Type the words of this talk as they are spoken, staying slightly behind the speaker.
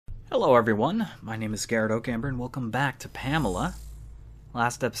Hello everyone, my name is GarretOakamber and welcome back to Pamela.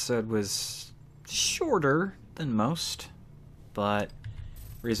 Last episode was shorter than most, but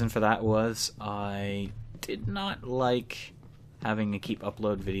reason for that was I did not like having to keep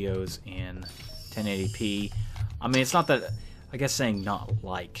upload videos in 1080p. I mean, it's not that, I guess saying not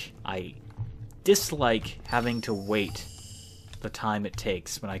like, I dislike having to wait the time it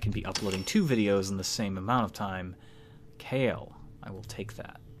takes when I can be uploading two videos in the same amount of time. Kale, I will take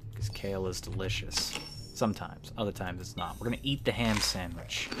that. Because kale is delicious. Sometimes. Other times it's not. We're going to eat the ham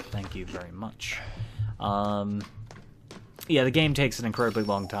sandwich. Thank you very much. Yeah, the game takes an incredibly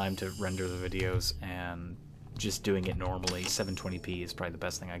long time to render the videos, and just doing it normally, 720p is probably the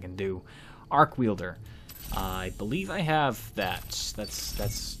best thing I can do. Arc Wielder. I believe I have that.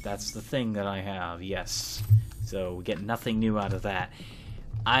 That's the thing that I have, yes. So we get nothing new out of that.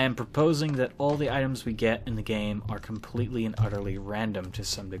 I am proposing that all the items we get in the game are completely and utterly random to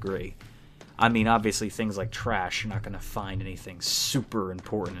some degree. I mean, obviously things like trash, you're not going to find anything super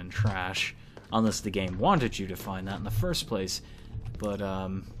important in trash, unless the game wanted you to find that in the first place. But,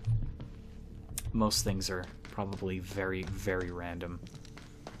 most things are probably very, very random.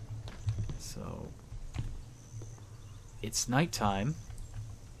 So, it's nighttime,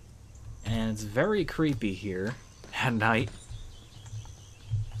 and it's very creepy here at night.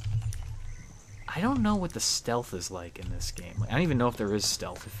 I don't know what the stealth is like in this game. I don't even know if there is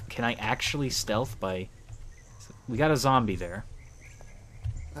stealth. Can I actually stealth by... We got a zombie there.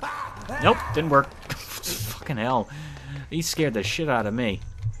 Nope, didn't work. Fucking hell. He scared the shit out of me.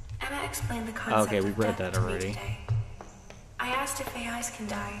 Emma explained the concept okay, we of read death that to me already. today. I asked if AIs can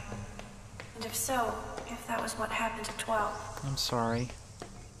die, and if so, if that was what happened to 12. I'm sorry.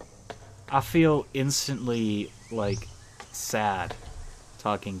 I feel instantly, like, sad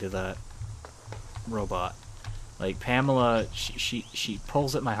talking to that robot. Like, Pamela, she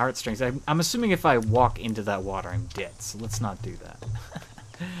pulls at my heartstrings. I'm assuming if I walk into that water, I'm dead, so let's not do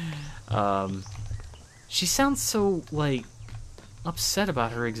that. She sounds so, like, upset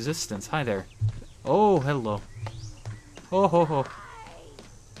about her existence. Hi there. Oh, hello. Oh, ho, ho.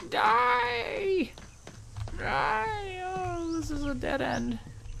 Die! Die! Oh, this is a dead end.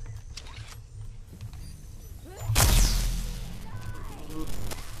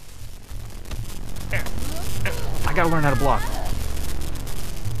 I gotta learn how to block.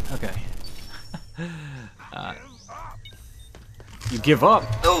 Okay. You give up?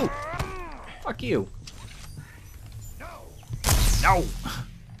 Oh! Fuck you. No!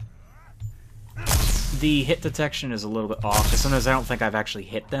 The hit detection is a little bit off, because sometimes I don't think I've actually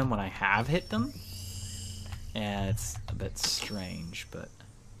hit them when I have hit them. And it's a bit strange, but...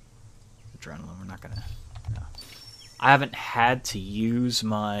 Adrenaline, we're not gonna... No. I haven't had to use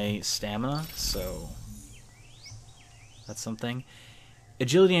my stamina, so... That's something.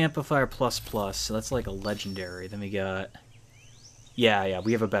 Agility Amplifier plus plus, so that's like a legendary. Then we got... Yeah,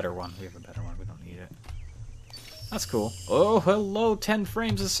 we have a better one. We don't need it. That's cool. Oh, hello, 10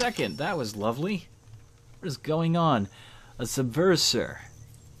 frames a second. That was lovely. What is going on? A subversor.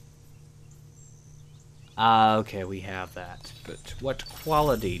 Okay, we have that. But what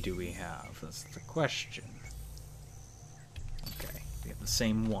quality do we have? That's the question. Okay, we have the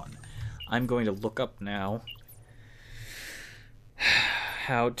same one. I'm going to look up now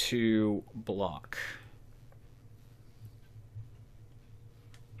how to block.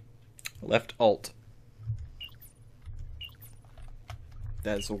 Left Alt.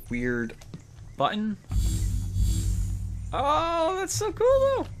 That is a weird button. Oh, that's so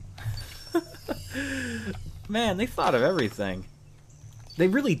cool though. Man, they thought of everything. They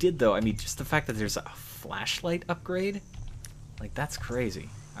really did though. I mean, just the fact that there's a flashlight upgrade, like, that's crazy.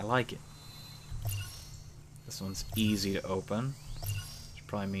 I like it. This one's easy to open, which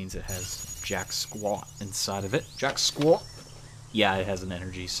probably means it has jack squat inside of it. Jack squat. Yeah, it has an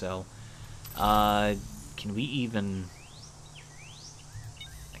energy cell. Can we even...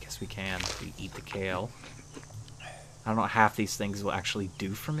 I guess we can. We eat the kale. I don't know what half these things will actually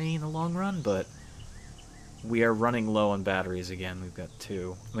do for me in the long run, but we are running low on batteries again. We've got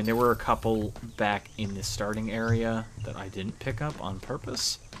 2. I mean, there were a couple back in the starting area that I didn't pick up on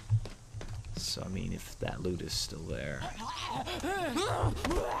purpose. So, I mean, if that loot is still there.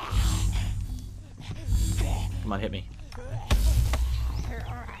 Come on, hit me.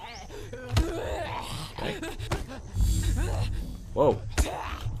 Okay. Whoa.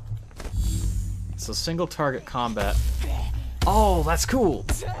 So single target combat. Oh, that's cool.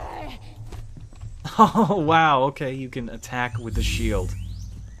 Oh, wow. Okay, you can attack with the shield.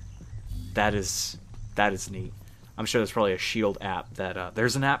 That is neat. I'm sure there's probably a shield app that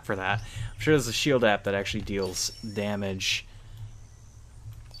there's an app for that. I'm sure there's a shield app that actually deals damage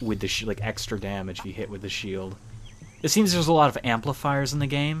with the like extra damage if you hit with the shield. It seems there's a lot of amplifiers in the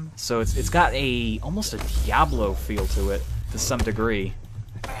game, so it's got almost a Diablo feel to it to some degree.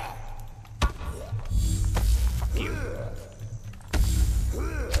 Fuck you.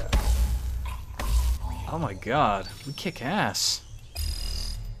 Oh my god, we kick ass.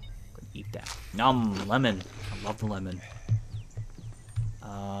 Eat that. Nom, lemon. I love the lemon.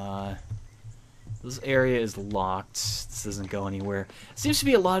 This area is locked. This doesn't go anywhere. Seems to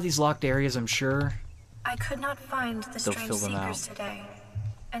be a lot of these locked areas, I'm sure. I could not find the They'll strange fill them out. seekers today,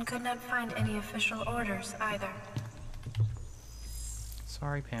 and could not find any official orders either.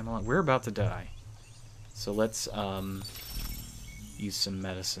 Sorry, Pamela. We're about to die. So let's, use some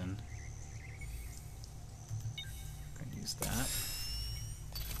medicine. Gonna use that.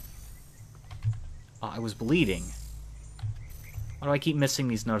 Oh, I was bleeding. Why do I keep missing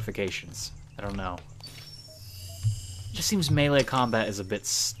these notifications? I don't know. It just seems melee combat is a bit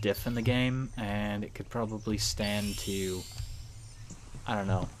stiff in the game, and it could probably stand to, I don't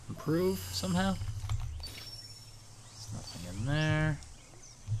know, improve somehow? There's nothing in there.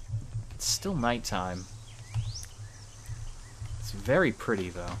 It's still nighttime. It's very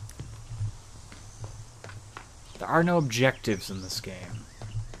pretty, though. There are no objectives in this game.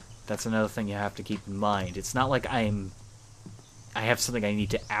 That's another thing you have to keep in mind. It's not like I have something I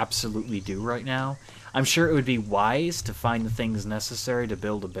need to absolutely do right now. I'm sure it would be wise to find the things necessary to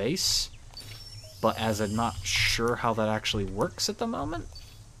build a base, but as I'm not sure how that actually works at the moment,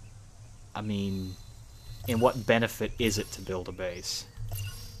 I mean, in what benefit is it to build a base?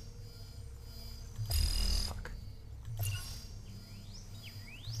 Fuck.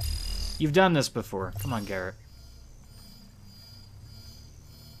 You've done this before. Come on, Garrett.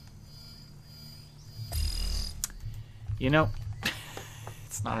 You know,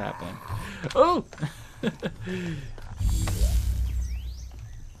 it's not happening. Oh!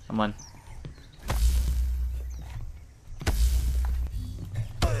 Come on.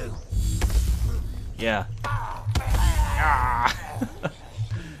 Yeah. Ah!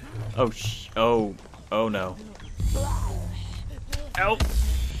 Oh no. Help!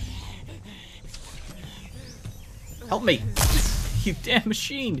 Help me! You damn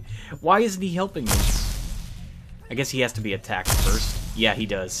machine! Why isn't he helping me? I guess he has to be attacked first. Yeah, he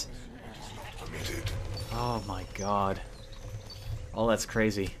does. Oh my god. Oh, that's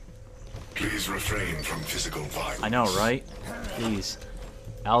crazy. Please refrain from physical violence. I know, right? Please.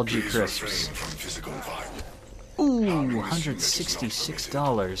 Algae crisps. Ooh,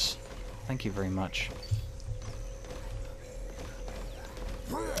 $166. Thank you very much.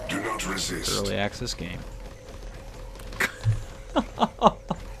 Do not resist. Early access game.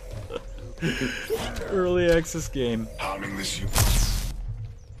 Early access game. Harming this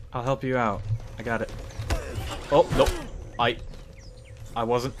I'll help you out. I got it. Oh, nope. I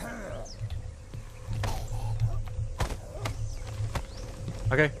wasn't.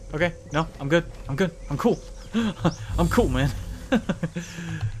 Okay. No, I'm good. I'm cool. I'm cool, man.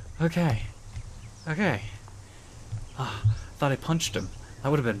 Okay. Thought I punched him. That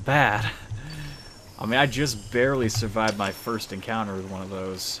would have been bad. I mean, I just barely survived my first encounter with one of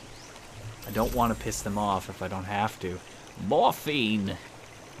those. I don't want to piss them off if I don't have to. Morphine!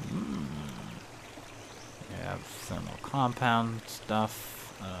 We have thermal compound stuff.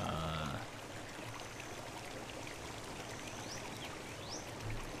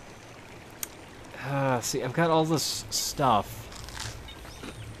 See, I've got all this stuff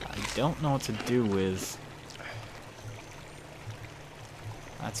I don't know what to do with.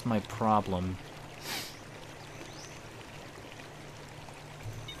 That's my problem.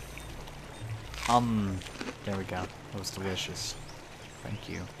 There we go. That was delicious. Thank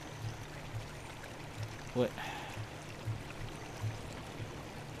you. What?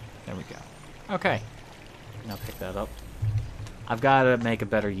 There we go. Okay. Now pick that up. I've got to make a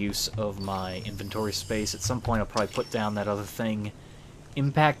better use of my inventory space. At some point I'll probably put down that other thing.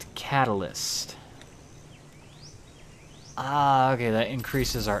 Impact Catalyst. Ah, okay, that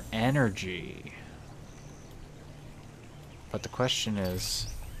increases our energy. But the question is,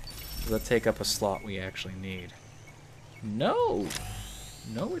 does that take up a slot we actually need? No!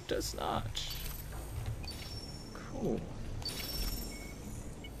 No, it does not. Cool.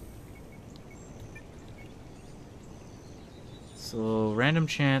 So, random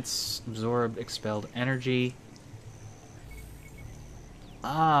chance, absorb expelled energy.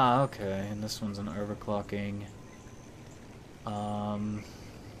 Ah, okay, and this one's an overclocking. I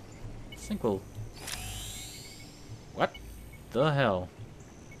think we'll... What the hell?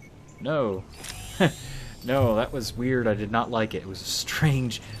 No. No, that was weird. I did not like it. It was a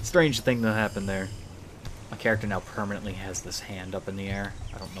strange thing that happened there. My character now permanently has this hand up in the air.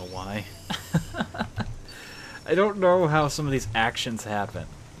 I don't know why. I don't know how some of these actions happen.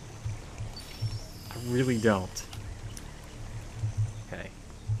 I really don't. Okay.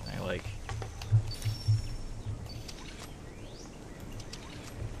 I like...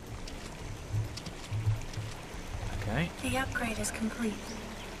 Okay. The upgrade is complete.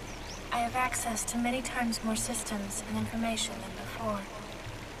 I have access to many times more systems and information than before.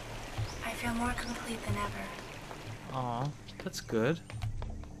 I feel more complete than ever. Aw, that's good.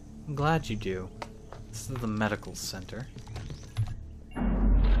 I'm glad you do. This is the medical center.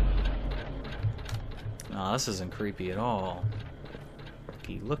 Aw, this isn't creepy at all.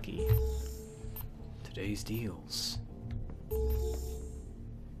 Looky, looky. Today's deals.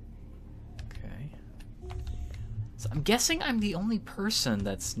 So I'm guessing I'm the only person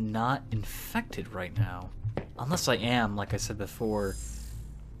that's not infected right now. Unless I am, like I said before.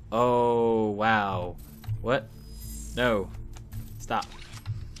 Oh, wow. What? No. Stop.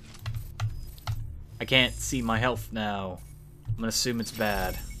 I can't see my health now. I'm gonna assume it's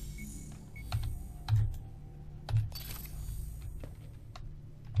bad.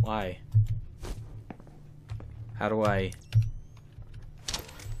 Why? How do I...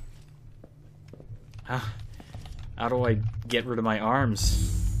 How do I get rid of my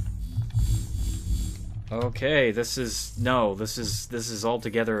arms? Okay, this is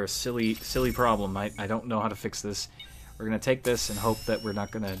altogether a silly problem. I don't know how to fix this. We're gonna take this and hope that we're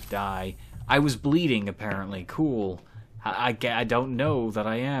not gonna die. I was bleeding, apparently. Cool. I don't know that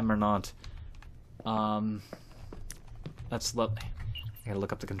I am or not. That's lovely. I gotta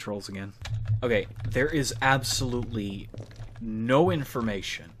look up the controls again. Okay, there is absolutely no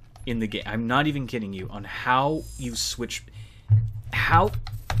information in the game, I'm not even kidding you, on how you switch... How...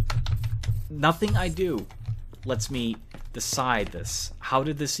 Nothing I do lets me decide this. How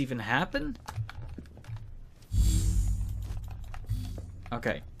did this even happen?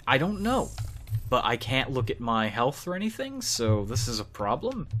 Okay, I don't know. But I can't look at my health or anything, so this is a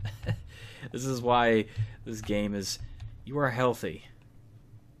problem. This is why this game is... You are healthy.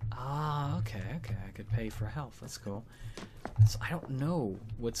 Ah, okay, I could pay for health, that's cool. So I don't know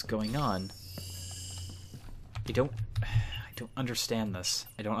what's going on. I don't understand this.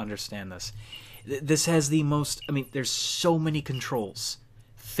 I don't understand this. This has the most... I mean, there's so many controls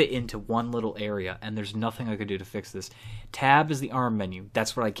fit into one little area, and there's nothing I could do to fix this. Tab is the arm menu.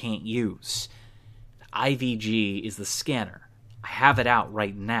 That's what I can't use. IVG is the scanner. I have it out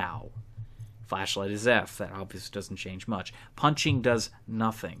right now. Flashlight is F. That obviously doesn't change much. Punching does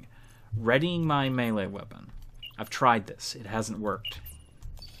nothing. Readying my melee weapon. I've tried this. It hasn't worked.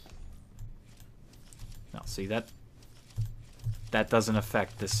 No, see, that doesn't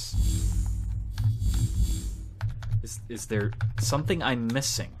affect this. Is there something I'm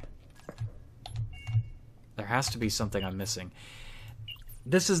missing? There has to be something I'm missing.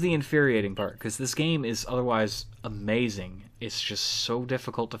 This is the infuriating part, because this game is otherwise amazing. It's just so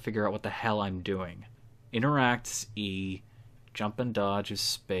difficult to figure out what the hell I'm doing. Interact is E. Jump and dodge is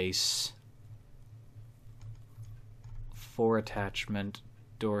space. For attachment.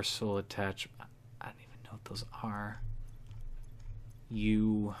 Dorsal attachment. I don't even know what those are.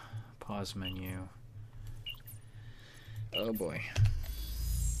 U. Pause menu. Oh boy.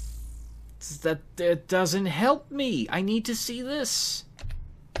 That doesn't help me. I need to see this.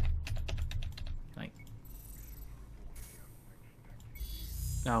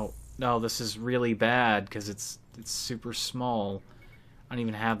 No, this is really bad because it's super small. I don't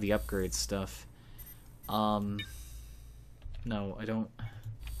even have the upgrade stuff. No, I don't.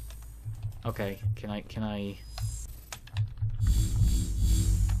 Okay, can I?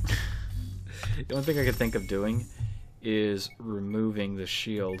 The only thing I could think of doing is removing the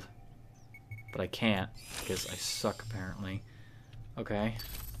shield, but I can't because I suck apparently. Okay.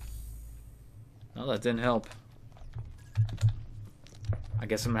 No, that didn't help. I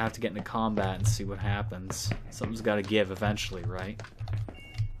guess I'm gonna have to get into combat and see what happens. Something's gotta give eventually, right?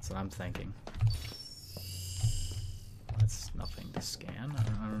 That's what I'm thinking. That's nothing to scan.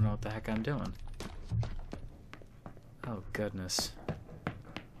 I don't know what the heck I'm doing. Oh, goodness.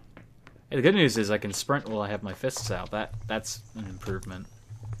 Hey, the good news is I can sprint while I have my fists out. That's an improvement.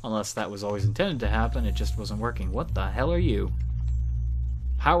 Unless that was always intended to happen, it just wasn't working. What the hell are you?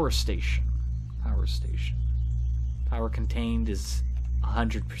 Power station. Power station. Power contained is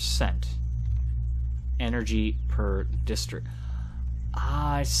 100%. Energy per district.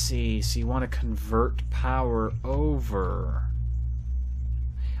 Ah, I see. So you want to convert power over.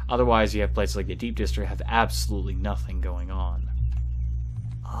 Otherwise, you have places like the Deep District have absolutely nothing going on.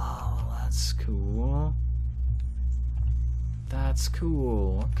 Oh, that's cool. That's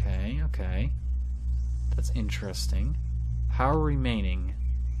cool. Okay, okay. That's interesting. Power remaining.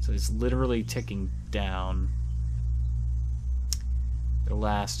 So it's literally ticking down. It'll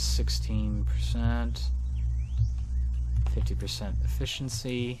last 16%. 50%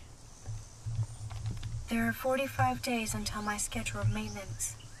 efficiency. There are 45 days until my scheduled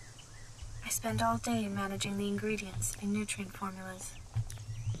maintenance. I spend all day managing the ingredients and nutrient formulas.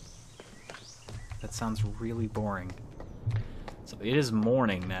 That sounds really boring. So it is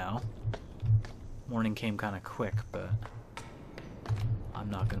morning now. Morning came kind of quick, but I'm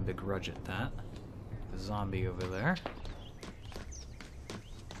not going to begrudge it that. The zombie over there.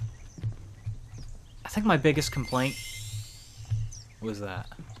 I think my biggest complaint was that.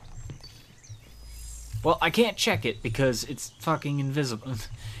 Well, I can't check it because it's fucking invisible.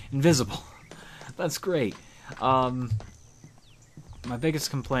 Invisible. That's great. My biggest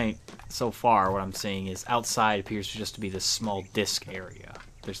complaint so far, what I'm seeing, is outside appears just to be this small disc area.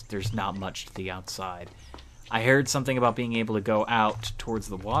 There's not much to the outside. I heard something about being able to go out towards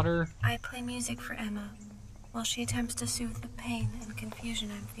the water. I play music for Emma while she attempts to soothe the pain and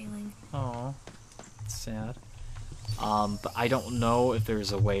confusion I'm feeling. Oh, sad. But I don't know if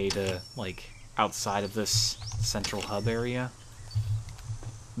there's a way to, like, outside of this central hub area.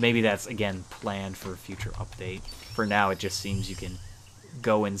 Maybe that's, again, planned for a future update. For now, it just seems you can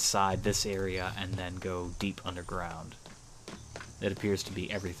go inside this area and then go deep underground. It appears to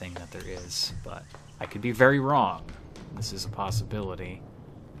be everything that there is, but I could be very wrong. This is a possibility.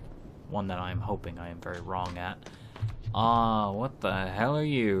 One that I'm hoping I am very wrong at. What the hell are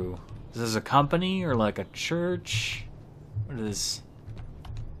you? Is this a company or like a church? What is...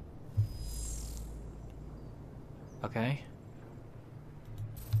 Okay.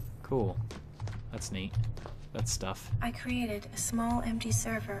 Cool. That's neat. That's stuff. I created a small empty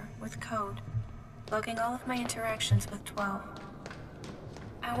server with code, logging all of my interactions with 12.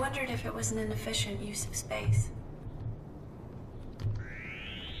 I wondered if it was an inefficient use of space.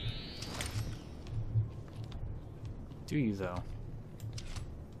 Do you, though?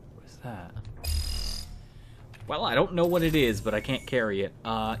 What is that? Well, I don't know what it is, but I can't carry it.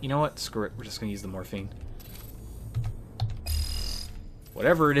 You know what? Screw it. We're just gonna use the morphine.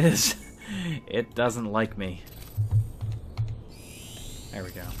 Whatever it is, it doesn't like me. There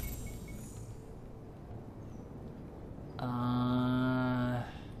we go.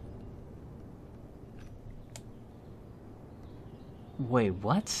 Wait,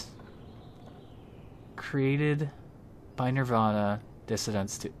 what? Created by Nirvana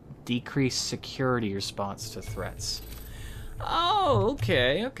dissidents to decrease security response to threats. Oh,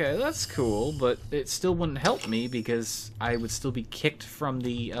 okay, that's cool, but it still wouldn't help me because I would still be kicked from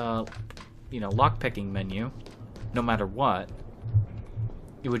the, lockpicking menu, no matter what.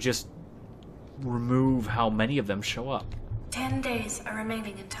 It would just remove how many of them show up. 10 days are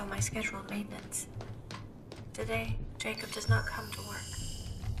remaining until my scheduled maintenance. Today, Jacob does not come to work.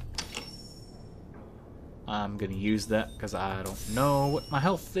 I'm gonna use that because I don't know what my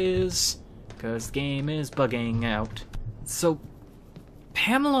health is, because the game is bugging out. So,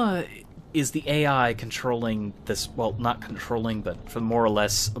 Pamela is the AI controlling this, well, not controlling, but for more or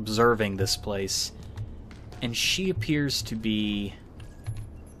less observing this place. And she appears to be...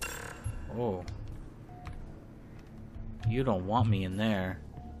 Oh. You don't want me in there.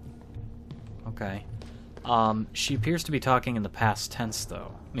 Okay. She appears to be talking in the past tense,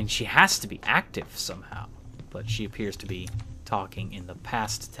 though. I mean, she has to be active somehow, but she appears to be talking in the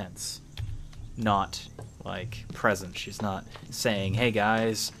past tense. Not, like, present. She's not saying, hey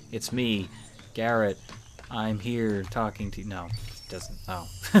guys, it's me, Garrett, I'm here talking to you. No, it doesn't. Oh.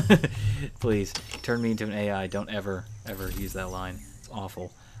 Please, turn me into an AI. Don't ever use that line. It's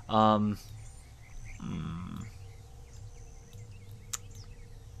awful. I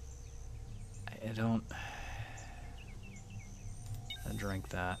don't... I drank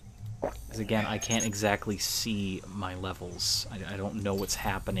that. Because again, I can't exactly see my levels. I don't know what's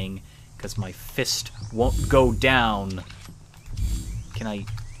happening because my fist won't go down. Can I...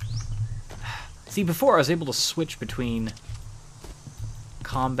 See, before I was able to switch between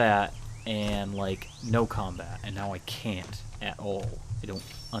combat and, like, no combat, and now I can't at all. I don't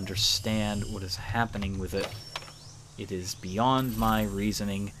understand what is happening with it. It is beyond my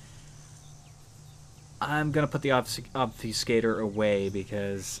reasoning. I'm gonna put the obfuscator away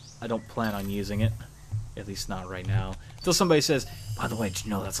because I don't plan on using it. At least not right now. Until somebody says, by the way, did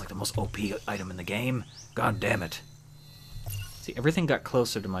you know that's like the most OP item in the game? God damn it. See, everything got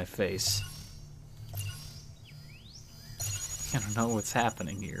closer to my face. I don't know what's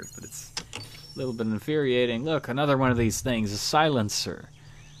happening here, but it's a little bit infuriating. Look, another one of these things, a silencer.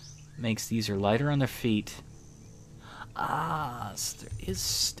 Makes the user lighter on their feet. Ah, so there is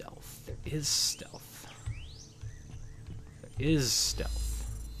stealth. There is stealth. is stealth.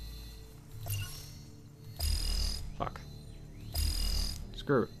 Fuck.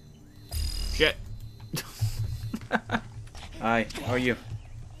 Screw it. Shit. Hi, how are you?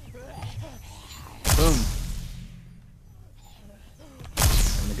 Boom.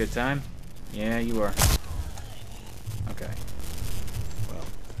 Having a good time? Yeah, you are. Okay. Well,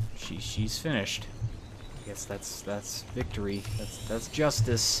 she's finished. I guess that's victory. That's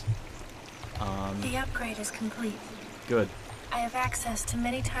justice. The upgrade is complete. Good. I have access to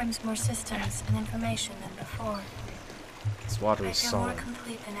many times more systems and information than before. This water I is feel more solid.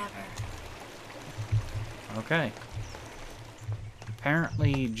 complete than ever. Okay.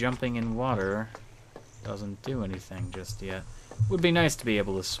 Apparently jumping in water doesn't do anything just yet. Would be nice to be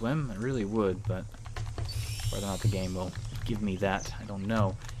able to swim, it really would, but whether or not the game will give me that, I don't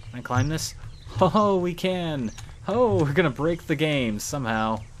know. Can I climb this? Oh, we can! Oh, we're gonna break the game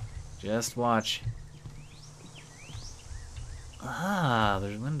somehow. Just watch. Ah,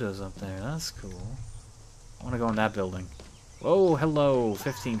 there's windows up there. That's cool. I want to go in that building. Whoa, hello.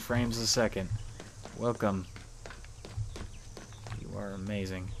 15 frames a second. Welcome. You are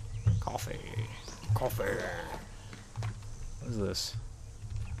amazing. Coffee. Coffee. What is this?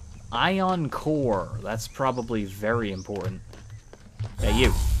 Ion core. That's probably very important. Hey,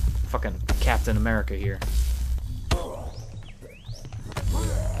 you. Fucking Captain America here.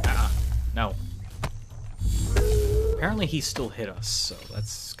 No. Apparently he still hit us, so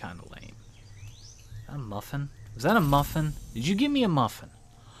that's kind of lame. Is that a muffin? Was that a muffin? Did you give me a muffin?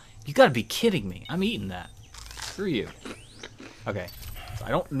 You gotta be kidding me. I'm eating that. Screw you. Okay. So I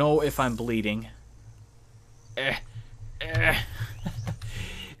don't know if I'm bleeding.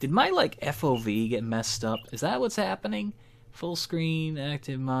 Did my, like, FOV get messed up? Is that what's happening? Full screen,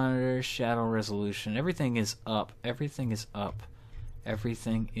 active monitor, shadow resolution. Everything is up. Everything is up.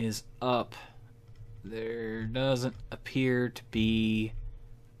 Everything is up. There doesn't appear to be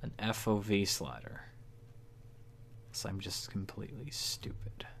an FOV slider. So I'm just completely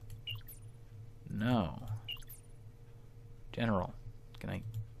stupid. No. General. Can I...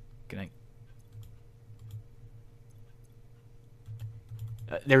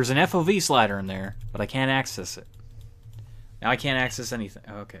 there's an FOV slider in there, but I can't access it. Now I can't access anything.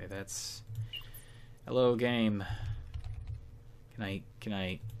 Okay, that's... Hello, game. Can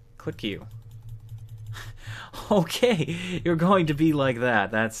I click you? Okay, you're going to be like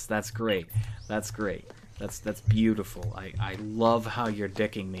that. That's great. That's great. That's beautiful. I love how you're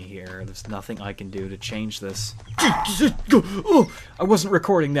dicking me here. There's nothing I can do to change this. Oh, I wasn't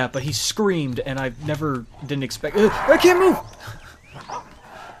recording that, but he screamed, and I didn't expect... I can't move!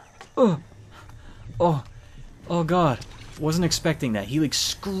 Oh God. Wasn't expecting that. He, like,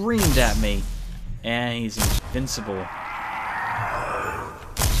 screamed at me, and he's invincible.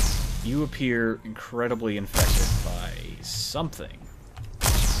 You appear incredibly infected by something.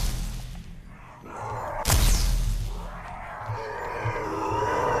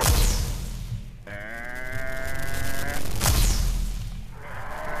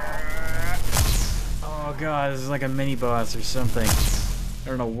 Oh God, this is like a mini boss or something. I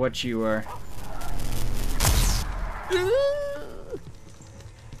don't know what you are.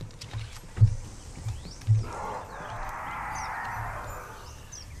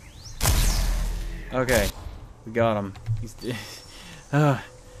 Okay, we got him. He's Have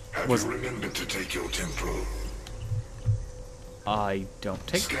you remembered to take your temporal? I don't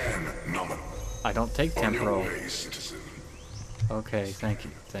take. Scan nominal. I don't take On your temporal. way, citizen. Okay, thank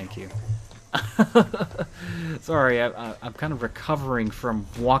you, thank you. Sorry, I'm kind of recovering from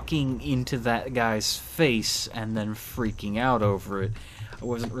walking into that guy's face and then freaking out over it. I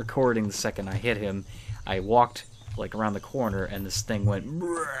wasn't recording the second I hit him. I walked like around the corner and this thing went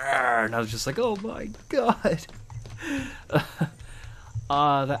and I was just like, oh my God.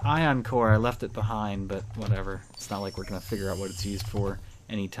 The ion core, I left it behind, but whatever. It's not like we're gonna figure out what it's used for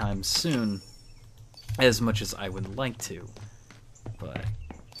anytime soon, as much as I would like to. But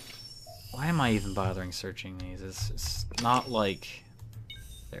why am I even bothering searching these? It's not like...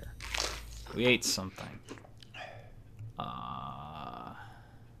 There. We ate something.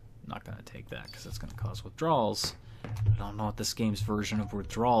 Not gonna take that because it's gonna cause withdrawals. I don't know what this game's version of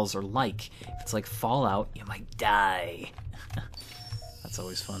withdrawals are like. If it's like Fallout, you might die. That's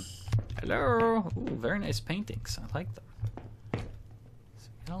always fun. Hello! Ooh, very nice paintings. I like them. So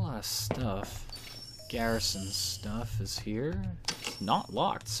we got a lot of stuff. Garrison stuff is here. It's not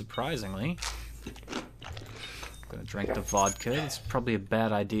locked, surprisingly. I'm gonna drink the vodka. It's probably a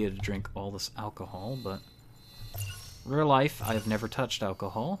bad idea to drink all this alcohol, but... Real life, I've never touched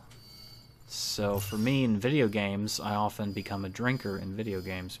alcohol. So for me in video games, I often become a drinker in video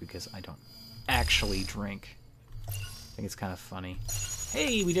games because I don't actually drink. think it's kind of funny.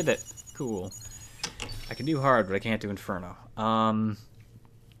 Hey, we did it! Cool. I can do hard, but I can't do Inferno.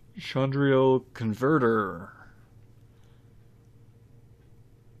 Chandriel Converter.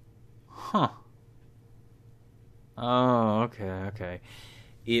 Huh. Oh, okay.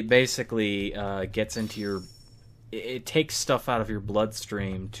 It basically gets into your... It takes stuff out of your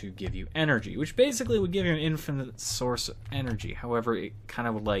bloodstream to give you energy, which basically would give you an infinite source of energy. However, it kind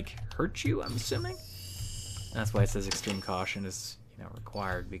of would, like, hurt you, I'm assuming? That's why it says extreme caution is,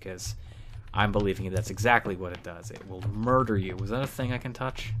 required, because I'm believing that's exactly what it does. It will murder you. Was that a thing I can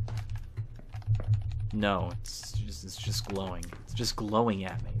touch? No, it's just glowing. It's just glowing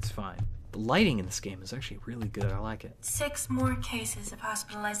at me. It's fine. The lighting in this game is actually really good. I like it. 6 more cases of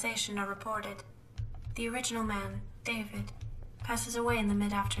hospitalization are reported. The original man, David, passes away in the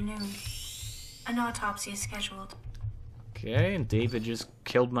mid-afternoon. An autopsy is scheduled. Okay, and David just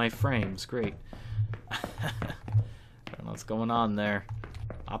killed my frames. Great. I don't know what's going on there.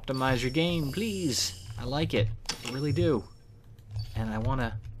 Optimize your game, please. I like it. I really do. And I want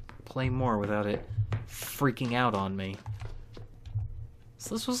to play more without it freaking out on me.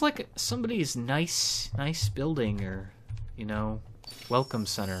 So this was like somebody's nice building, or, welcome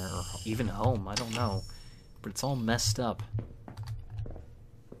center, or even home, I don't know. But it's all messed up.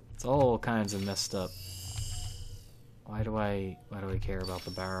 It's all kinds of messed up. Why do I care about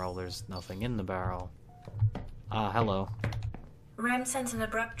the barrel? There's nothing in the barrel. Ah, hello. RAM sends an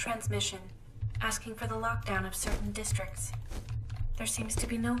abrupt transmission, asking for the lockdown of certain districts. There seems to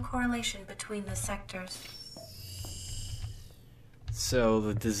be no correlation between the sectors. So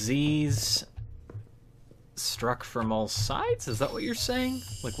the disease struck from all sides? Is that what you're saying?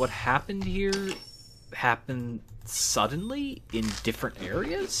 Like, what happened here happened suddenly in different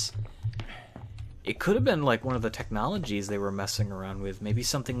areas? It could have been like one of the technologies they were messing around with. Maybe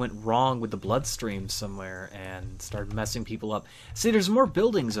something went wrong with the bloodstream somewhere and started messing people up. See, there's more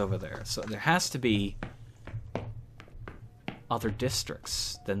buildings over there, so there has to be other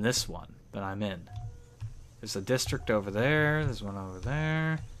districts than this one that I'm in. There's a district over there, there's one over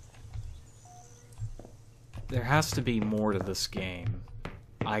there. There has to be more to this game.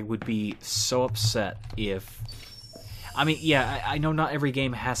 I would be so upset if... I mean, yeah, I know not every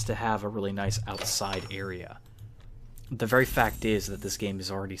game has to have a really nice outside area. The very fact is that this game is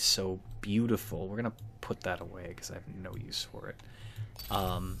already so beautiful. We're going to put that away because I have no use for it.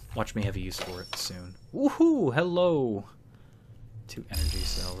 Watch me have a use for it soon. Woohoo! Hello! 2 energy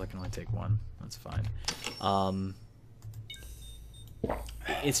cells. I can only take 1. That's fine.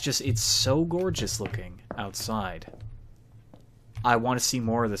 It's so gorgeous looking outside. I want to see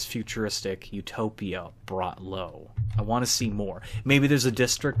more of this futuristic utopia brought low. I want to see more. Maybe there's a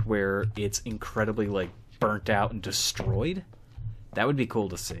district where it's incredibly, like, burnt out and destroyed. That would be cool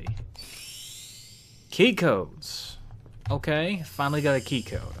to see. Key codes. Okay, finally got a key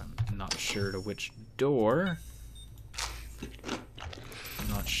code. I'm not sure to which door. I'm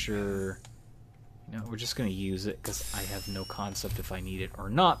not sure... No, we're just going to use it because I have no concept if I need it or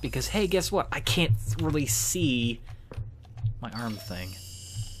not. Because, hey, guess what? I can't really see my arm thing.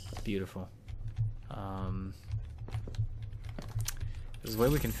 Beautiful. There's a way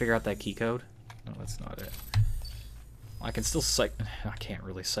we can figure out that key code? No, that's not it. I can still I can't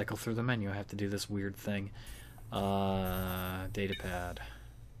really cycle through the menu. I have to do this weird thing. Datapad.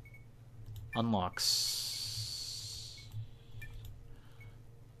 Unlocks.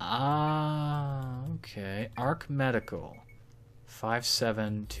 Ah, okay. Arc Medical.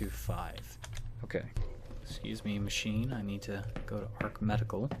 5725. Okay. Excuse me, machine. I need to go to Arc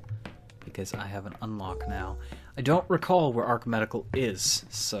Medical because I have an unlock now. I don't recall where Arc Medical is,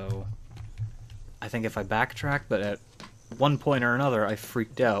 so I think if I backtrack, but at one point or another I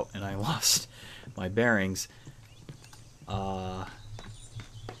freaked out and I lost my bearings.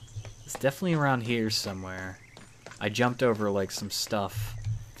 It's definitely around here somewhere. I jumped over like some stuff.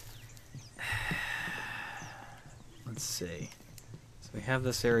 Let's see. So we have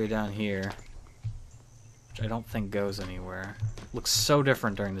this area down here, which I don't think goes anywhere. Looks so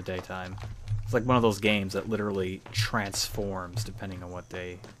different during the daytime. It's like one of those games that literally transforms depending on what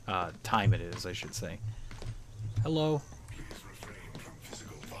time it is, I should say. Hello.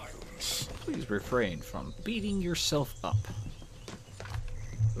 Please refrain from beating yourself up.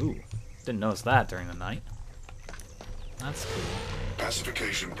 Ooh, didn't notice that during the night. That's cool.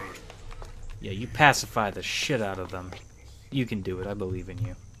 Pacification, bud. Yeah, you pacify the shit out of them. You can do it, I believe in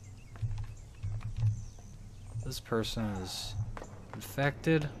you. This person is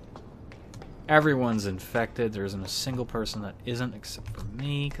infected. Everyone's infected. There isn't a single person that isn't except for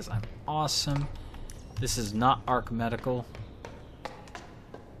me, because I'm awesome. This is not Arc Medical.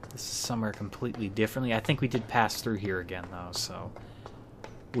 This this is somewhere completely differently. I think we did pass through here again, though, so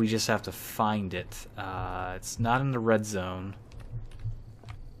we just have to find it. It's not in the red zone.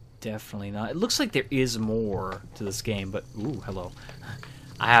 Definitely not. It looks like there is more to this game, but... Ooh, hello.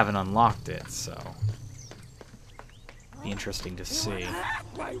 I haven't unlocked it, so... Be interesting to see.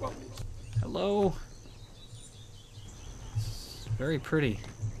 Hello? It's very pretty.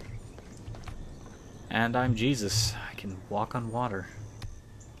 And I'm Jesus. I can walk on water.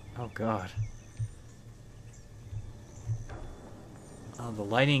 Oh, God. The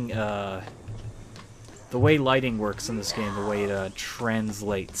lighting, the way lighting works in this game, the way it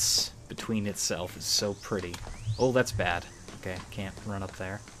translates between itself is so pretty. Oh, that's bad. Okay, can't run up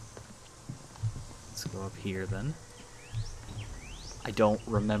there. Let's go up here, then. I don't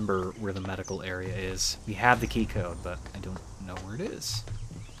remember where the medical area is. We have the key code, but I don't know where it is.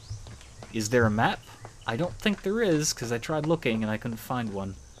 Is there a map? I don't think there is, because I tried looking and I couldn't find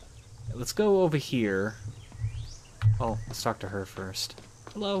one. Let's go over here. Oh, let's talk to her first.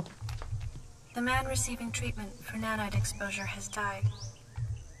 Hello. The man receiving treatment for nanite exposure has died.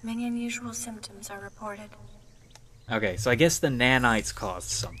 Many unusual symptoms are reported. Okay, so I guess the nanites caused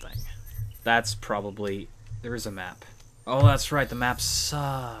something. That's probably... There is a map. Oh, that's right, the map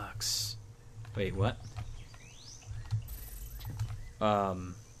sucks. Wait, what?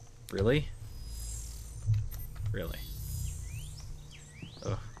 Really? Really?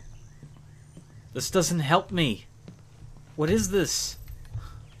 Ugh. This doesn't help me. What is this?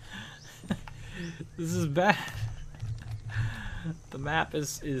 This is bad. The map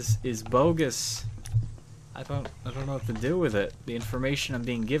is bogus. I don't know what to do with it. The information I'm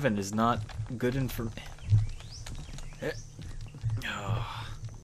being given is not good information.